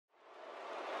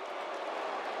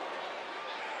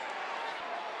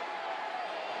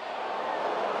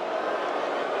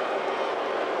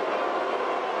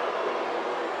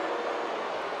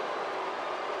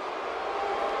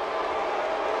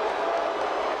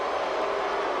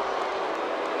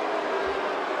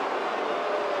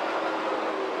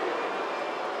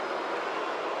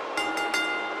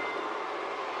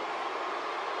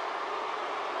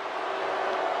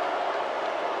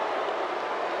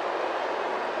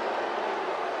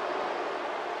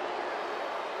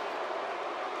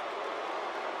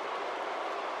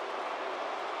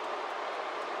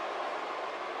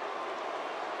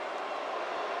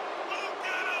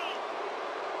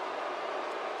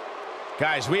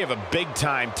Guys, we have a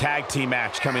big-time tag team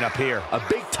match coming up here. A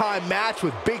big-time match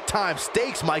with big-time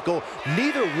stakes, Michael.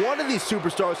 Neither one of these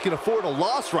superstars can afford a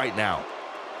loss right now.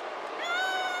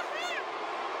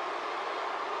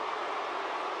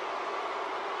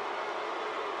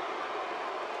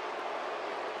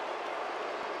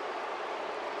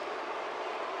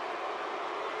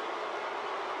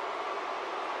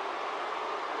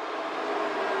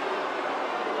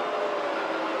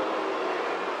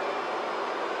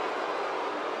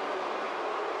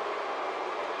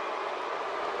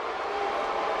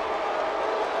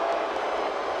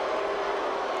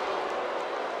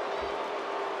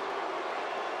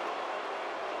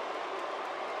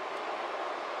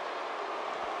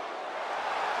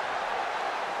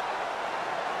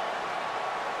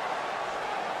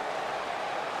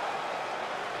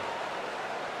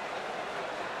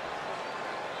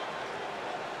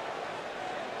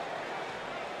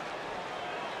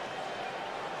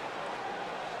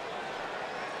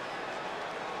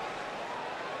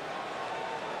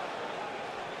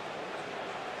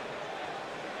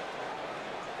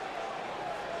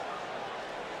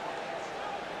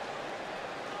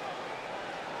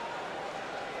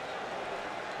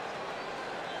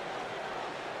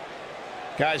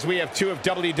 Guys, we have two of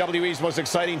WWE's most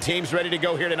exciting teams ready to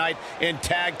go here tonight in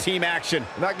tag team action.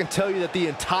 And I can tell you that the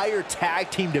entire tag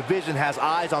team division has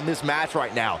eyes on this match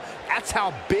right now. That's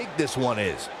how big this one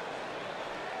is.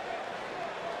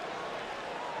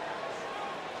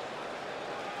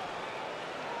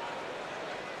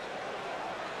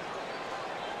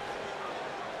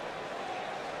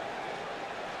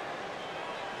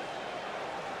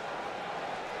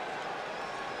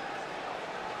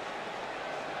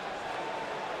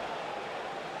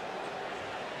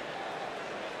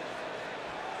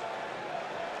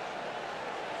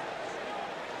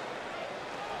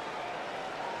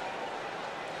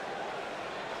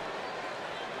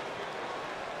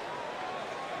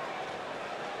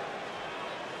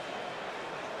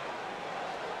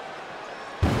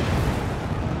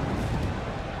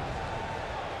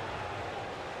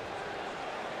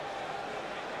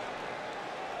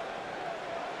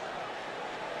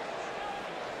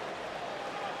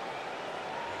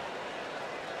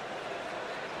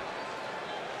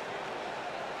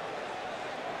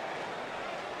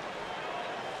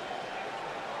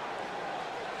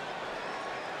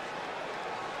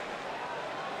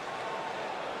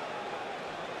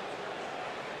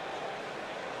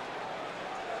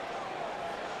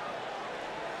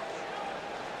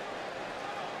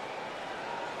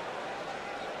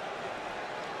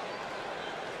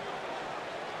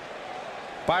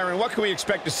 Byron, what can we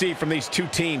expect to see from these two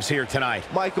teams here tonight?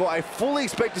 Michael, I fully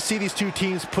expect to see these two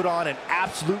teams put on an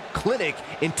absolute clinic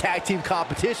in tag team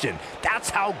competition. That's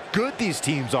how good these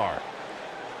teams are.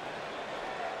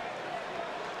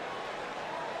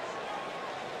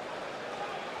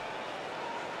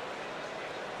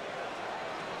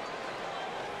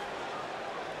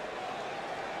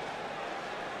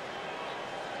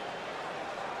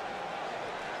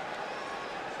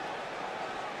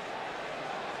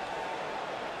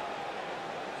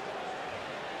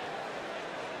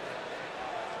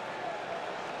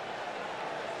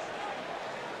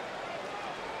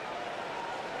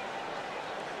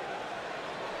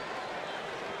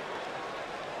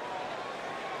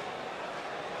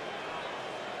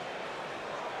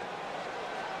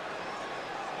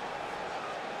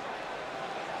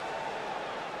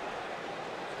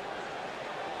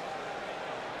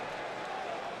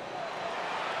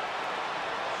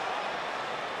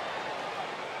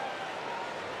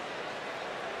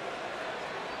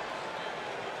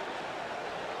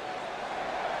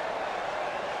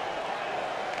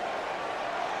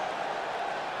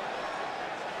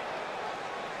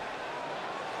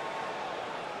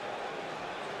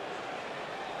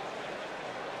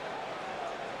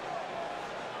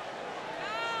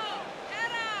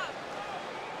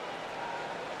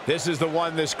 This is the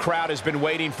one this crowd has been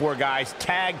waiting for, guys.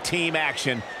 Tag team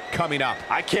action coming up.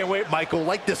 I can't wait, Michael.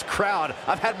 Like this crowd,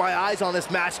 I've had my eyes on this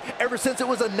match ever since it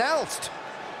was announced.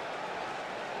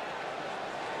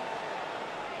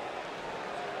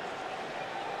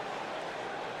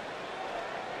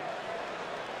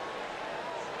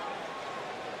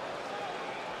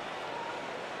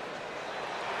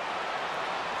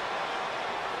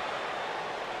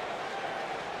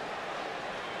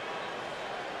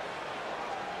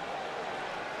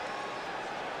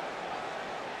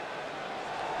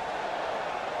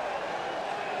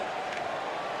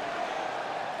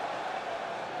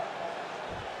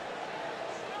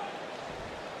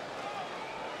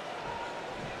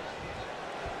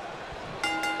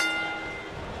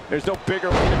 There's no bigger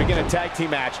way to begin a tag team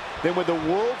match than with the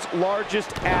world's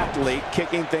largest athlete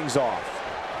kicking things off.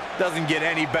 Doesn't get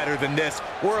any better than this.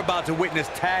 We're about to witness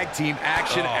tag team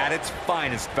action at its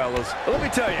finest, fellas. Let me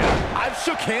tell you, I've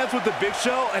shook hands with the Big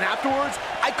Show, and afterwards,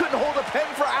 I couldn't hold a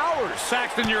pen for hours.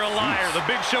 Saxton, you're a liar. The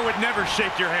Big Show would never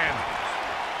shake your hand.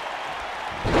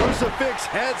 Crucifix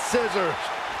head scissors.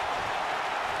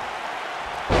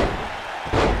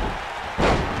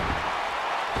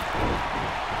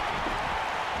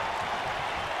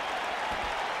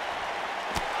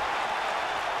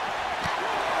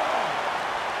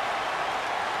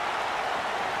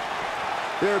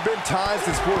 There have been times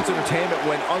in sports entertainment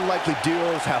when unlikely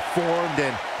duos have formed,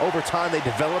 and over time they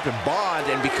develop and bond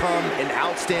and become an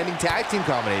outstanding tag team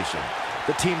combination.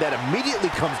 The team that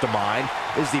immediately comes to mind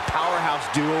is the powerhouse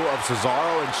duo of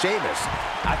Cesaro and Sheamus.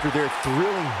 After their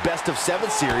thrilling best-of-7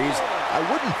 series, I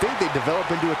wouldn't think they'd develop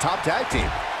into a top tag team.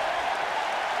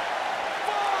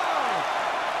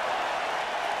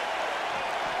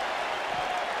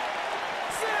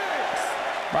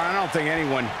 I don't think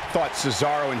anyone thought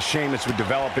Cesaro and Sheamus would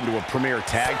develop into a premier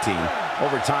tag team.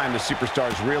 Over time, the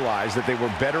superstars realized that they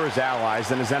were better as allies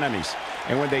than as enemies.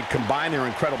 And when they combined their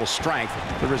incredible strength,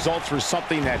 the results were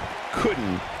something that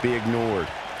couldn't be ignored.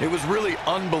 It was really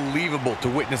unbelievable to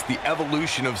witness the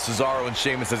evolution of Cesaro and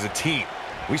Sheamus as a team.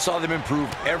 We saw them improve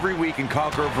every week and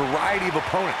conquer a variety of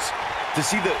opponents. To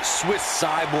see the Swiss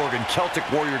Cyborg and Celtic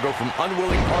Warrior go from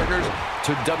unwilling partners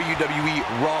to WWE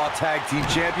Raw Tag Team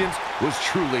Champions was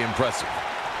truly impressive.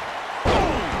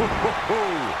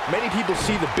 Many people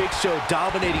see the Big Show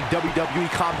dominating WWE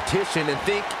competition and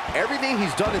think everything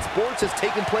he's done in sports has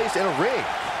taken place in a ring.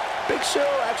 Big Show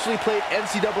actually played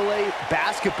NCAA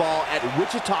basketball at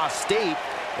Wichita State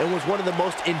and was one of the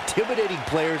most intimidating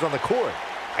players on the court.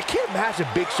 I can't imagine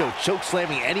Big Show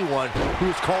chokeslamming anyone who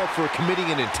is called for committing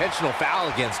an intentional foul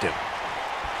against him.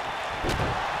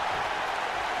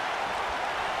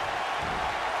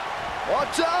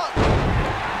 Watch out!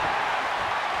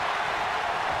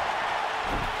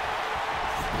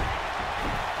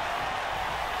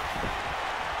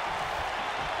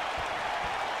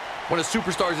 When a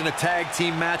superstar is in a tag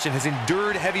team match and has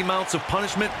endured heavy amounts of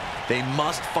punishment, they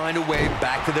must find a way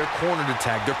back to their corner to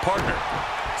tag their partner.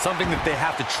 Something that they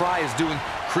have to try is doing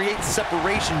create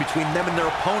separation between them and their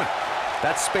opponent.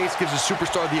 That space gives a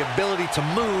superstar the ability to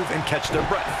move and catch their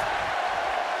breath.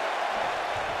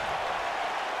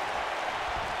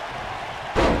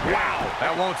 Wow,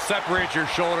 that won't separate your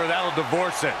shoulder, that'll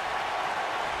divorce it.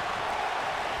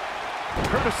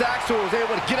 Curtis Axel was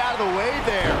able to get out of the way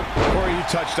there. Corey, you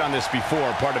touched on this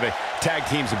before. Part of a tag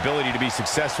team's ability to be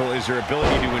successful is their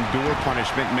ability to endure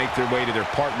punishment and make their way to their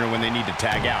partner when they need to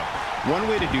tag out. One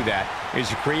way to do that is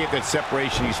to create that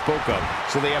separation you spoke of,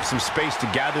 so they have some space to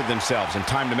gather themselves and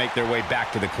time to make their way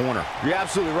back to the corner. You're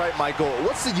absolutely right, Michael.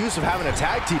 What's the use of having a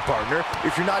tag team partner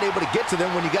if you're not able to get to them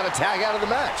when you got to tag out of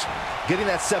the match? Getting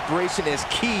that separation is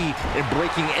key in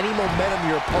breaking any momentum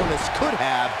your opponents could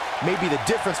have, maybe the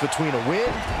difference between a win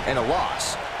and a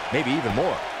loss, maybe even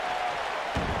more.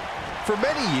 For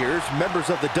many years, members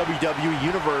of the WWE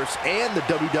Universe and the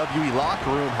WWE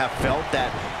locker room have felt that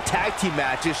tag team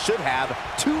matches should have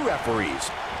two referees.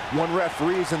 One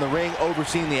referee is in the ring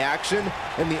overseeing the action,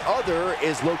 and the other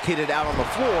is located out on the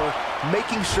floor,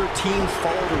 making sure teams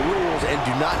follow the rules and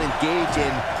do not engage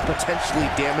in potentially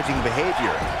damaging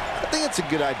behavior. I think it's a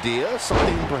good idea,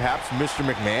 something perhaps Mr.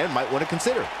 McMahon might want to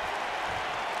consider.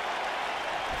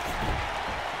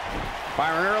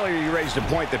 Byron, earlier you raised a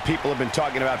point that people have been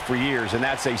talking about for years, and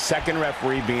that's a second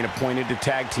referee being appointed to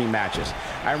tag team matches.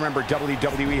 I remember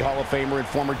WWE Hall of Famer and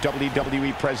former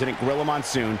WWE President Gorilla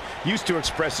Monsoon used to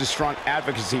express his strong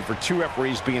advocacy for two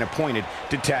referees being appointed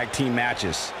to tag team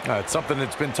matches. It's something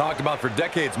that's been talked about for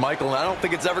decades, Michael, and I don't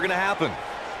think it's ever going to happen.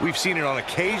 We've seen it on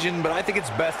occasion, but I think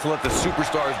it's best to let the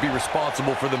superstars be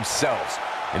responsible for themselves.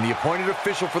 And the appointed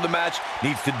official for the match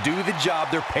needs to do the job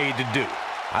they're paid to do.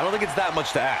 I don't think it's that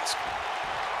much to ask.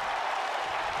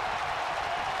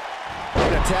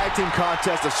 In a tag team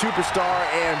contest, a superstar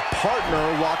and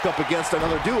partner walk up against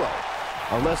another duo.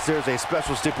 Unless there's a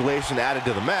special stipulation added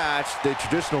to the match, the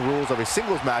traditional rules of a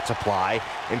singles match apply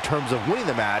in terms of winning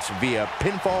the match via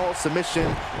pinfall,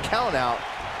 submission, countout,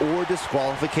 or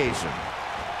disqualification.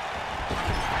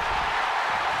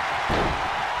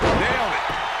 Nailed it.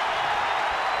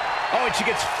 Oh, and she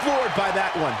gets floored by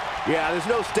that one. Yeah, there's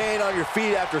no staying on your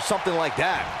feet after something like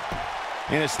that.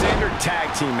 In a standard tag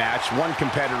team match, one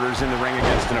competitor is in the ring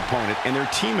against an opponent, and their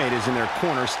teammate is in their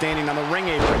corner standing on the ring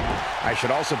apron. I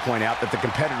should also point out that the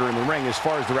competitor in the ring, as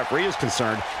far as the referee is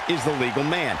concerned, is the legal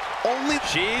man. Only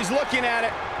she's looking at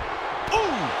it.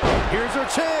 Ooh, here's her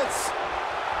chance.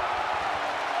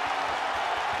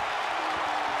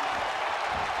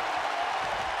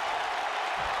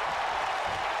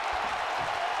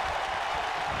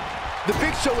 The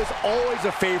Big Show is always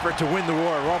a favorite to win the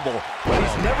Royal Rumble, but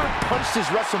he's never punched his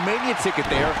WrestleMania ticket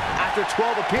there after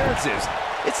 12 appearances.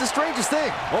 It's the strangest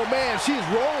thing. Oh man, she's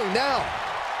rolling now.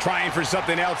 Trying for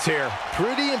something else here.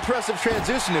 Pretty impressive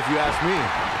transition if you ask me.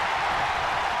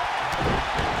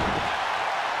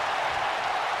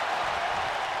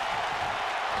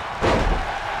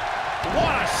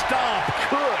 What a stomp.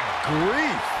 Good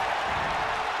grief.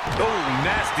 Oh,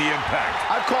 nasty impact.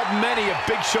 I've called many of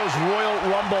Big Show's Royal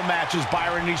Rumble matches,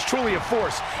 Byron, and he's truly a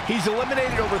force. He's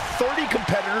eliminated over 30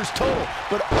 competitors total,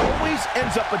 but always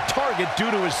ends up a target due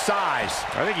to his size.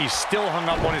 I think he's still hung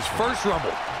up on his first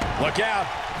Rumble. Look out.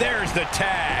 There's the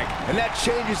tag. And that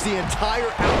changes the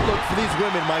entire outlook for these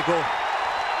women, Michael.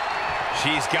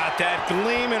 She's got that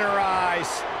gleam in her eyes.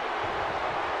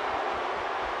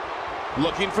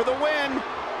 Looking for the win.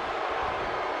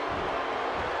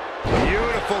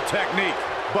 Beautiful technique.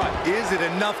 But is it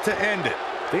enough to end it?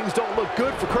 Things don't look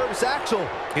good for Curtis Axel.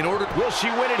 Will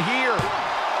she win it here?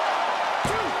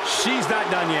 She's not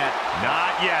done yet.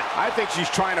 Not yet. I think she's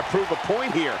trying to prove a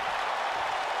point here.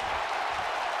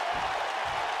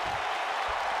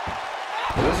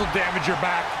 This will damage your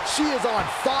back. She is on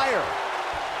fire.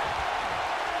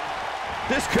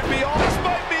 This could be all. This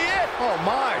might be it. Oh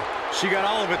my. She got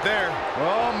all of it there.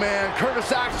 Oh man,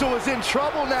 Curtis Axel is in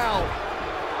trouble now.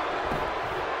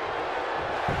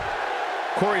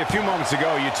 Corey, a few moments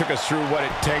ago, you took us through what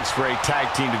it takes for a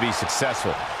tag team to be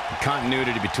successful. The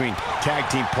continuity between tag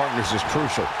team partners is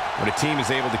crucial. When a team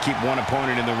is able to keep one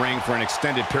opponent in the ring for an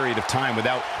extended period of time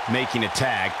without making a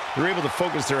tag, they're able to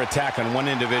focus their attack on one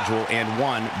individual and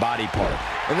one body part.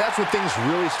 And that's when things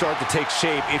really start to take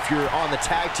shape if you're on the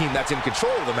tag team that's in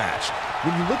control of the match.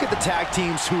 When you look at the tag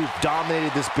teams who've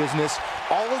dominated this business,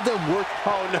 all of them work.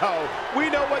 Oh no,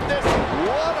 we know what this is.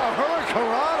 What a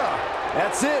hurricanrana.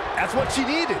 That's it. That's what she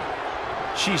needed.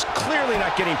 She's clearly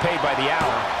not getting paid by the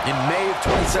hour. In May of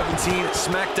 2017,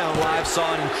 SmackDown Live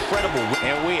saw an incredible win.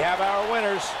 And we have our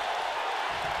winners.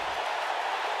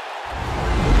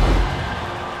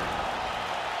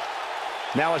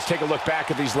 Now let's take a look back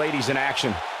at these ladies in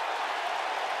action.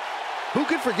 Who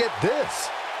could forget this?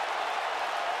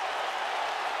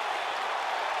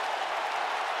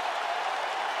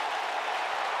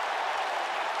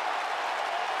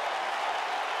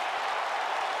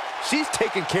 She's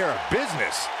taking care of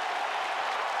business.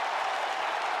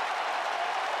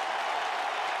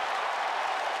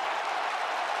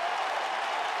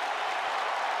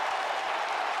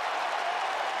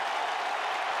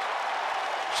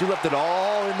 She left it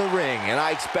all in the ring, and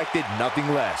I expected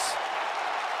nothing less.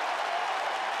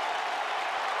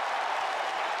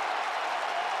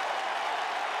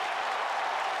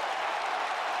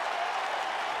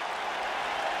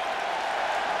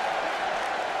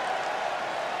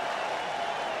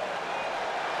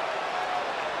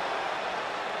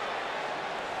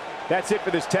 That's it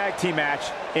for this tag team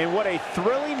match, and what a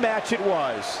thrilling match it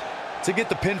was. To get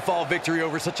the pinfall victory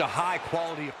over such a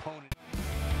high-quality opponent.